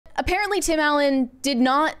apparently Tim Allen did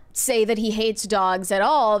not say that he hates dogs at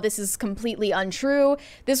all. This is completely untrue.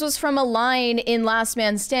 This was from a line in Last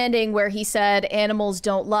Man Standing where he said animals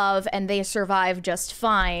don't love and they survive just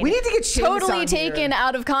fine. We need to get Seamus totally on taken here.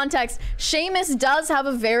 out of context. Seamus does have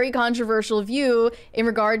a very controversial view in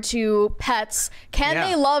regard to pets. Can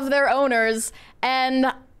they love their owners?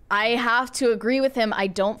 And I have to agree with him. I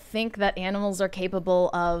don't think that animals are capable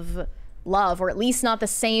of love, or at least not the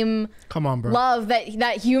same love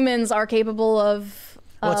that humans are capable of.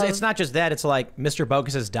 Well, it's not just that. It's like Mr.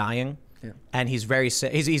 Bogus is dying, and he's very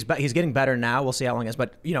sick. He's getting better now. We'll see how long it is.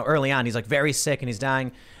 But, you know, early on, he's like very sick and he's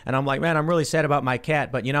dying. And I'm like, man, I'm really sad about my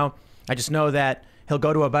cat. But, you know, I just know that he'll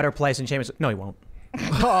go to a better place. And Seamus, no, he won't. He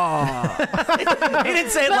didn't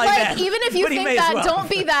say it but like that. Even if you but think that, don't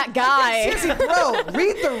be that guy. Seriously, bro,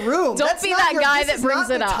 read the room. Don't That's be not that your, guy this that is brings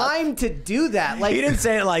not it the up. time to do that. Like, he didn't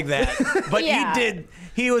say it like that. But Yeah. he did.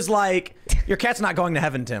 He was like, your cat's not going to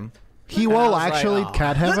heaven, Tim. He will actually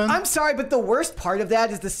cat heaven. I'm sorry, but the worst part of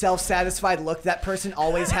that is the self-satisfied look that person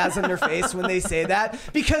always has on their face when they say that,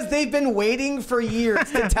 because they've been waiting for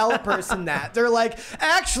years to tell a person that. They're like,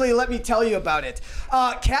 actually, let me tell you about it.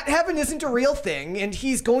 Cat heaven isn't a real thing, and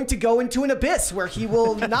he's going to go into an abyss where he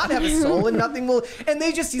will not have a soul and nothing will, and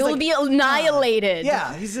they just, he's He'll like, be annihilated.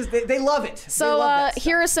 yeah, he's just, they love it. They So love that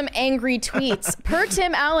here are some angry tweets. Per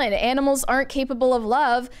Tim Allen, animals aren't capable of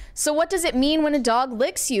love. So what does it mean when a dog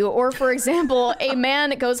licks you? Or for example, a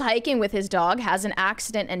man goes hiking with his dog, has an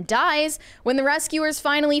accident and dies. When the rescuers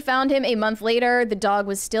finally found him a month later, the dog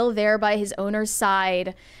was still there by his owner's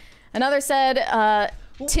side. Another said,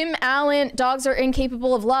 Tim Allen, dogs are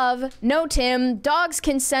incapable of love. No, Tim, dogs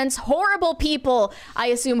can sense horrible people. I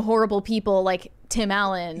assume horrible people like Tim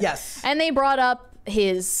Allen. Yes. And they brought up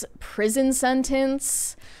his prison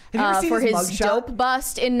sentence Have you ever seen for his his mugshot? dope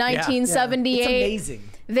bust in 1978. It's amazing.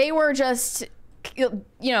 They were just, you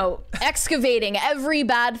know, excavating every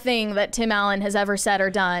bad thing that Tim Allen has ever said or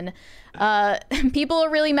done. People are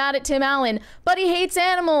really mad at Tim Allen, but he hates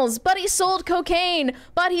animals, but he sold cocaine,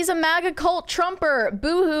 but he's a MAGA cult Trumper.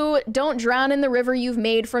 Boo-hoo, don't drown in the river you've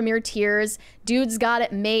made from your tears. Dude's got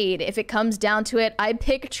it made. If it comes down to it, I'd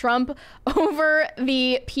pick Trump over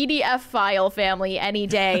the PDF file family any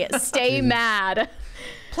day. Stay mad.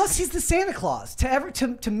 Plus, he's the Santa Claus.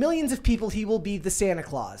 To millions of people, he will be the Santa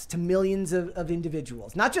Claus. To millions of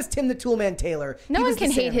individuals. Not just Tim the Toolman Taylor. No He one was the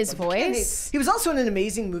can hate Santa his Claus. You can't voice. hate- He was also in an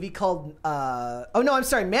amazing movie called, Man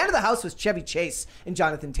of the House was Chevy Chase and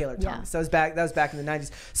Jonathan Taylor Thomas. Yeah. That was back in the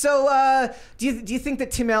 90s. So, do you think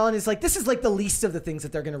that Tim Allen is like, this is like the least of the things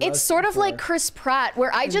that they're going to roast It's sort him of for? like Chris Pratt,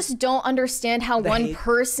 where I just don't understand how one hate.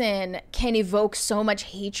 person can evoke so much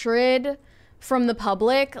hatred from the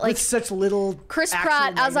public. Like With such little Chris actual Pratt,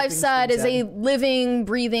 as negative I've things said, being is a living,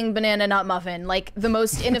 breathing banana nut muffin. Like the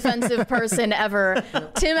most inoffensive person ever.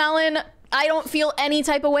 Tim Allen, I don't feel any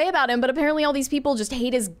type of way about him, but apparently all these people just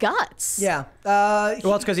hate his guts. Yeah.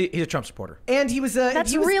 Well, it's because he's a Trump supporter. And he was a...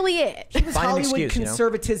 That's he was, really it. He was Find an Hollywood excuse, you know?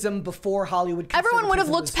 conservatism before Hollywood conservatism. Everyone would have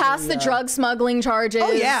looked was past really, the drug smuggling charges.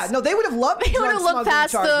 Oh yeah, no, they would have loved. They would have looked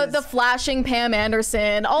past the flashing Pam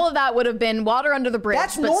Anderson. All of that would have been water under the bridge.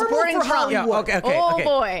 That's but normal supporting for Trump. Hollywood. Yeah, okay, oh okay.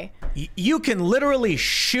 boy. You can literally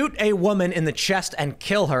shoot a woman in the chest and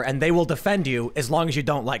kill her, and they will defend you as long as you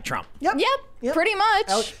don't like Trump. Yep, pretty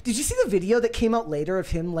much. Did you see the video that came out later of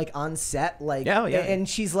him like on set, like? Yeah, yeah. And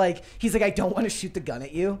he's like, I don't want to shoot the gun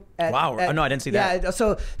at you. Wow. No, I didn't see that. Yeah.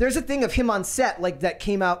 So there's a thing of him on set, like that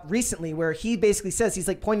came out recently, where he basically says he's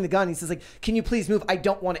like pointing the gun. He says like, "Can you please move? I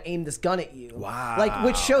don't want to aim this gun at you." Wow. Like,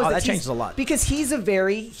 which shows that he's- changes a lot. because he's a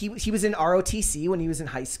very he was in ROTC when he was in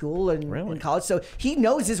high school and in college, so he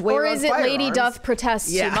knows his way Or around is it Lady firearms. Doth protest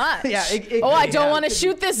Yeah. too much? Yeah, I yeah, don't want to could be.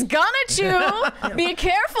 shoot this gun at you. Be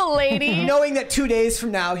careful, lady. Knowing that 2 days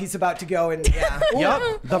from now he's about to go and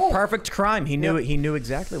Yep. The perfect crime. He knew it. He knew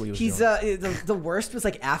exactly what he was He's doing. the worst was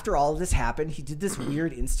like after all of this happened, he did this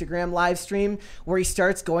weird Instagram live stream where he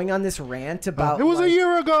starts going on this rant about It was a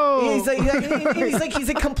year ago. He's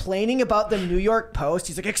like complaining about the New York Post.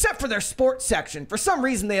 He's like, except for their sports section, for some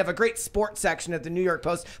reason they have a great sports section at the New York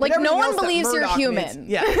Post. But Like, no everything one else that believes you're Murdoch human. makes-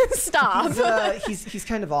 yeah, Stop. he's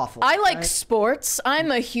kind of awful. I like right? sports.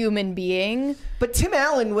 I'm a human being. But Tim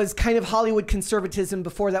Allen was kind of Hollywood conservatism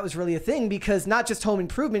before that was really a thing, because not just Home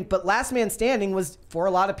Improvement, but Last Man Standing was, for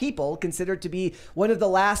a lot of people, considered to be one of the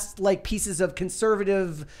last like pieces of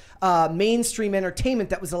conservative mainstream entertainment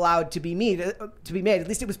that was allowed to be made. At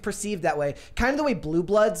least it was perceived that way. Kind of the way Blue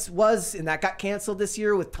Bloods was, and that got canceled this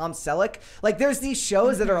year with Tom Selleck. Like, there's these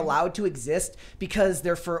shows that are allowed to exist because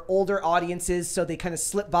they're for older audiences, so they kind of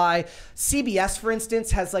slip by. CBS, for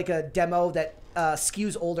instance, has like a demo that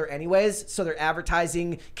skews older anyways, so their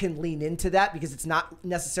advertising can lean into that because it's not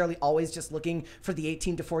necessarily always just looking for the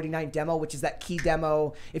 18 to 49 demo, which is that key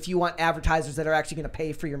demo if you want advertisers that are actually going to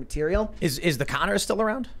pay for your material. Is the Connors still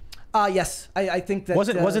around? Yes, I think that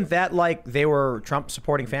wasn't that like they were Trump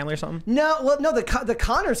supporting family or something? No, well, no, the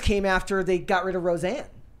Connors came after they got rid of Roseanne.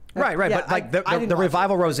 Right, Yeah, but like the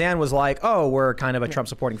revival Roseanne was like, oh, we're kind of a Trump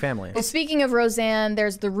supporting family. Well, speaking of Roseanne,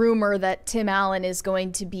 there's the rumor that Tim Allen is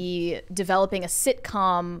going to be developing a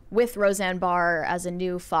sitcom with Roseanne Barr as a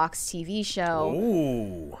new Fox TV show.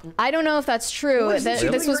 Ooh. I don't know if that's true. What, isn't she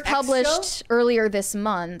This doing was her X published show? earlier this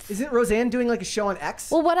month. Isn't Roseanne doing like a show on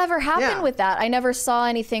X? Well, whatever happened Yeah. with that? I never saw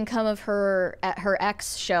anything come of her at her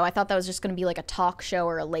X show. I thought that was just going to be like a talk show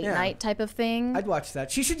or a late night type of thing. I'd watch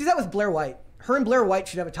that. She should do that with Blair White. Her and Blair White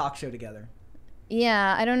should have a talk show together.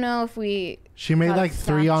 Yeah, I don't know if we. She made got a like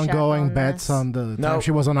 3 fact check ongoing on bets this. on the No. time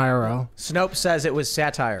she was on IRL. Snopes says it was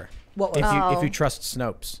satire. What If was you Oh. if you trust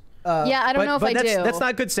Snopes. Yeah, I don't know if I that's, do. That's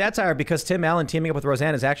not good satire because Tim Allen teaming up with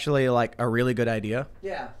Roseanne is actually like a really good idea.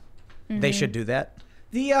 Yeah. They should do that.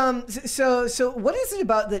 The so what is it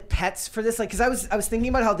about the pets for this? Like, because I was thinking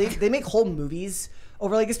about how they make whole movies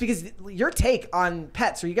over like this because your take on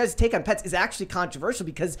pets or you guys' take on pets is actually controversial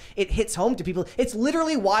because it hits home to people. It's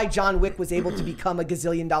literally why John Wick was able to become a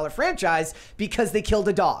gazillion-dollar franchise because they killed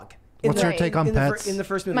a dog. What's your take on pets? In the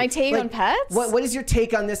first movie. My take Like, on pets? What is your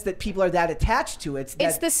take on this that people are that attached to it?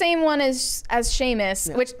 It's the same one as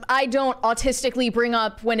Seamus, which I don't autistically bring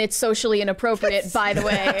up when it's socially inappropriate, by the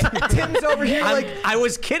way. Tim's over here like I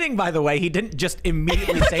was kidding, by the way. He didn't just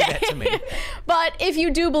immediately say that to me. But if you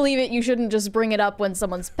do believe it, you shouldn't just bring it up when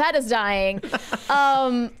someone's pet is dying.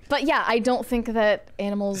 But yeah, I don't think that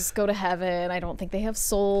animals go to heaven. I don't think they have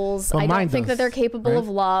souls. But I mine don't think does, that they're capable right? of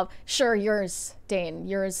love. Sure, yours, Dane.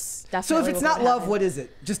 Yours so definitely. if it's will go not to love, heaven. what is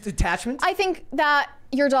it? Just attachment? I think that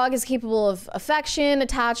your dog is capable of affection,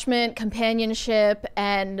 attachment, companionship,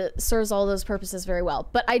 and serves all those purposes very well.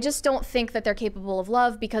 But I just don't think that they're capable of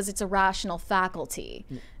love because it's a rational faculty.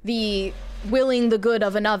 The willing the good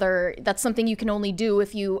of another, that's something you can only do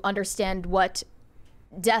if you understand what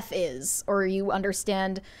death is, or you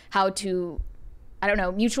understand how to, I don't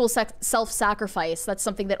know, mutual self-sacrifice. That's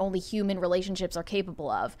something that only human relationships are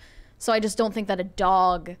capable of. So I just don't think that a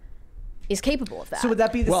dog is capable of that. So would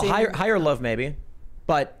that be the Well, same? higher love maybe,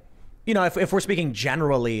 but you know, if we're speaking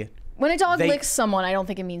generally, When a dog They- licks someone, I don't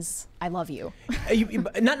think it means I love you.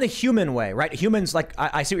 not in a human way, right? Humans, like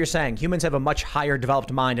I see what you're saying. Humans have a much higher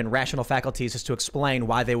developed mind and rational faculties as to explain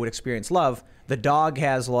why they would experience love. The dog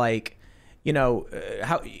has like, you know,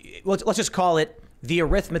 let's just call it the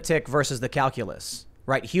arithmetic versus the calculus,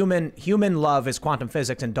 right? Human love is quantum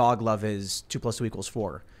physics, and dog love is 2 + 2 =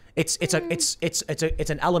 4. It's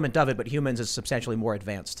an element of it, but humans is substantially more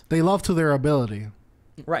advanced. They love to their ability.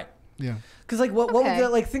 Right. Yeah. Because like what Okay. would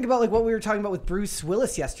like think about like what we were talking about with Bruce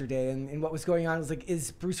Willis yesterday and what was going on was like,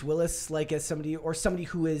 is Bruce Willis like as somebody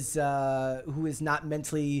who is not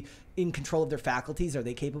mentally in control of their faculties, are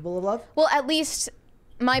they capable of love? Well, at least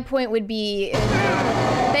my point would be.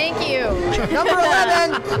 Thank you. Number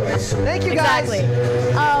 11. Thank you guys. Exactly.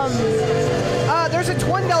 There's a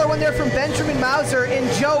 $20 one there from Benjamin Mauser,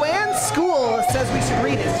 and Joanne's school says we should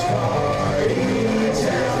read it.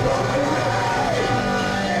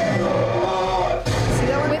 See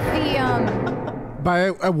that one? With the By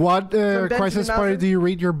what Benjamin crisis Mauser? party do you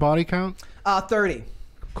read your body count? 30.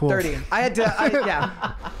 Cool. 30.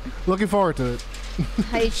 Yeah. Looking forward to it.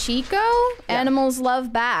 Hachiko, animals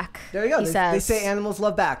love back. There you go. He They says. say animals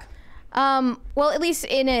love back. Well, at least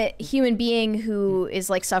in a human being who is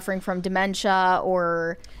like suffering from dementia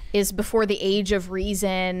or is before the age of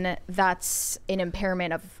reason, that's an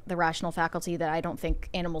impairment of the rational faculty that I don't think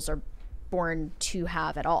animals are born to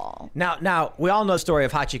have at all. Now we all know the story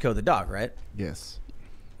of Hachiko the dog, right? Yes.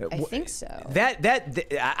 I think so.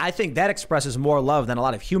 I think that expresses more love than a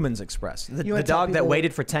lot of humans express. The wanna tell dog that people-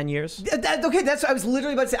 waited for 10 years. Okay, that's what I was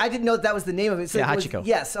literally about to say. I didn't know that was the name of it. So Yeah, it was- Hachiko.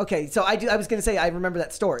 Yes. Okay. So I was going to say I remember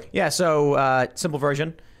that story. Yeah, so simple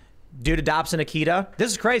version. Dude adopts an Akita. This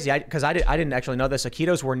is crazy because I didn't actually know this.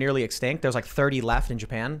 Akitas were nearly extinct. There's like 30 left in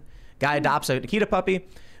Japan. Guy adopts an Akita puppy.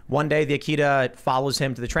 One day the Akita follows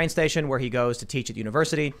him to the train station where he goes to teach at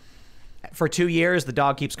university. For 2 years, the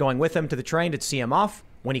dog keeps going with him to the train to see him off.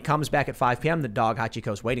 When he comes back at 5 p.m., the dog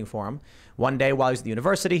Hachiko's waiting for him. One day while he was at the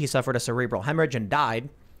university, he suffered a cerebral hemorrhage and died.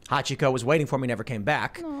 Hachiko was waiting for him. He never came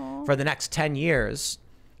back. For the next 10 years.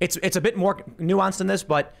 It's a bit more nuanced than this,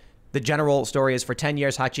 but the general story is for 10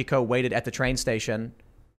 years, Hachiko waited at the train station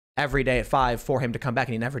every day at 5 for him to come back,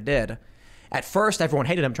 and he never did. At first, everyone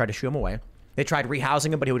hated him, tried to shoo him away. They tried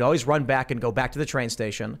rehousing him, but he would always run back and go back to the train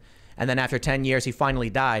station. And then after 10 years, he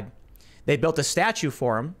finally died. They built a statue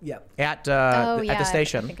for him Yep. at Oh, at yeah, the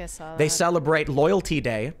station. I think I saw They that. celebrate Loyalty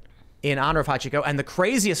Day in honor of Hachiko. And the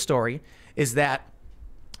craziest story is that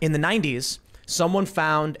in the 90s, someone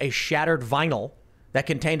found a shattered vinyl that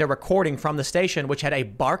contained a recording from the station which had a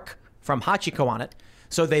bark from Hachiko on it.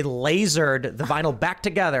 So they lasered the vinyl back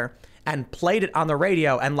together and played it on the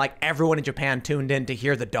radio, and like everyone in Japan tuned in to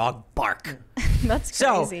hear the dog bark. That's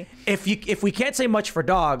So crazy. if we can't say much for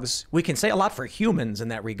dogs, we can say a lot for humans in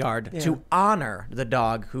that regard to honor the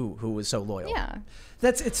dog who was so loyal. Yeah.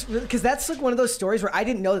 It's because that's like one of those stories where I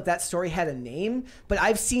didn't know that story had a name, but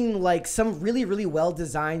I've seen like some really, really well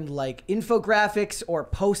designed like infographics or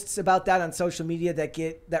posts about that on social media that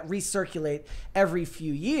recirculate every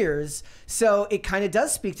few years. So it kind of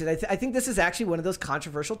does speak to that. I think this is actually one of those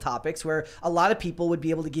controversial topics where a lot of people would be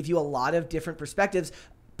able to give you a lot of different perspectives.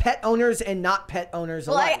 Pet owners and not pet owners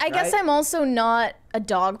Well, alike. I guess right? I'm also not a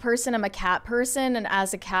dog person. I'm a cat person, and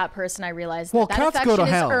as a cat person, I realize Well, that cats affection go to is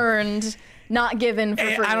hell. earned, not given for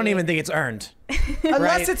free. I don't even think it's earned. Unless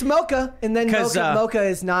right? it's Mocha, and then 'Cause,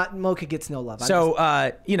 Mocha gets no love. So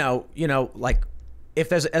like if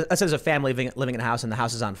there's a family living in a house and the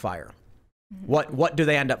house is on fire, what do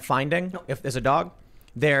they end up finding? If there's a dog,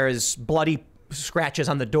 there's bloody scratches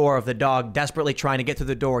on the door of the dog desperately trying to get through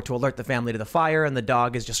the door to alert the family to the fire, and the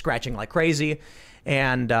dog is just scratching like crazy.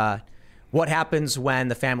 And what happens when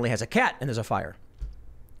the family has a cat and there's a fire?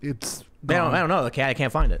 It's I don't know. The cat, I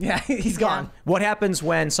can't find it. yeah, he's gone. What happens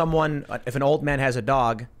when if an old man has a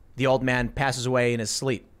dog, the old man passes away in his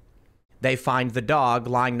sleep? They find the dog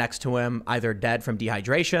lying next to him, either dead from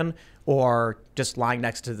dehydration or just lying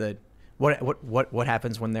next to the. What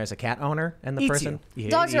happens when there's a cat owner and the Eats person?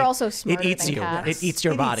 Dogs are also smarter It eats than you. cats. It eats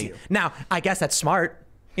your It eats body. you. Now, I guess that's smart.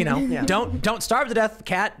 You know, don't starve to death,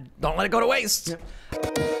 cat. Don't let it go to waste.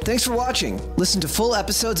 Thanks for watching. Listen to full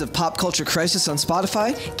episodes of Pop Culture Crisis on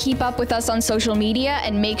Spotify. Keep up with us on social media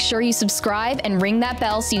and make sure you subscribe and ring that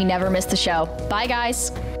bell so you never miss the show. Bye,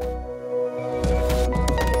 guys.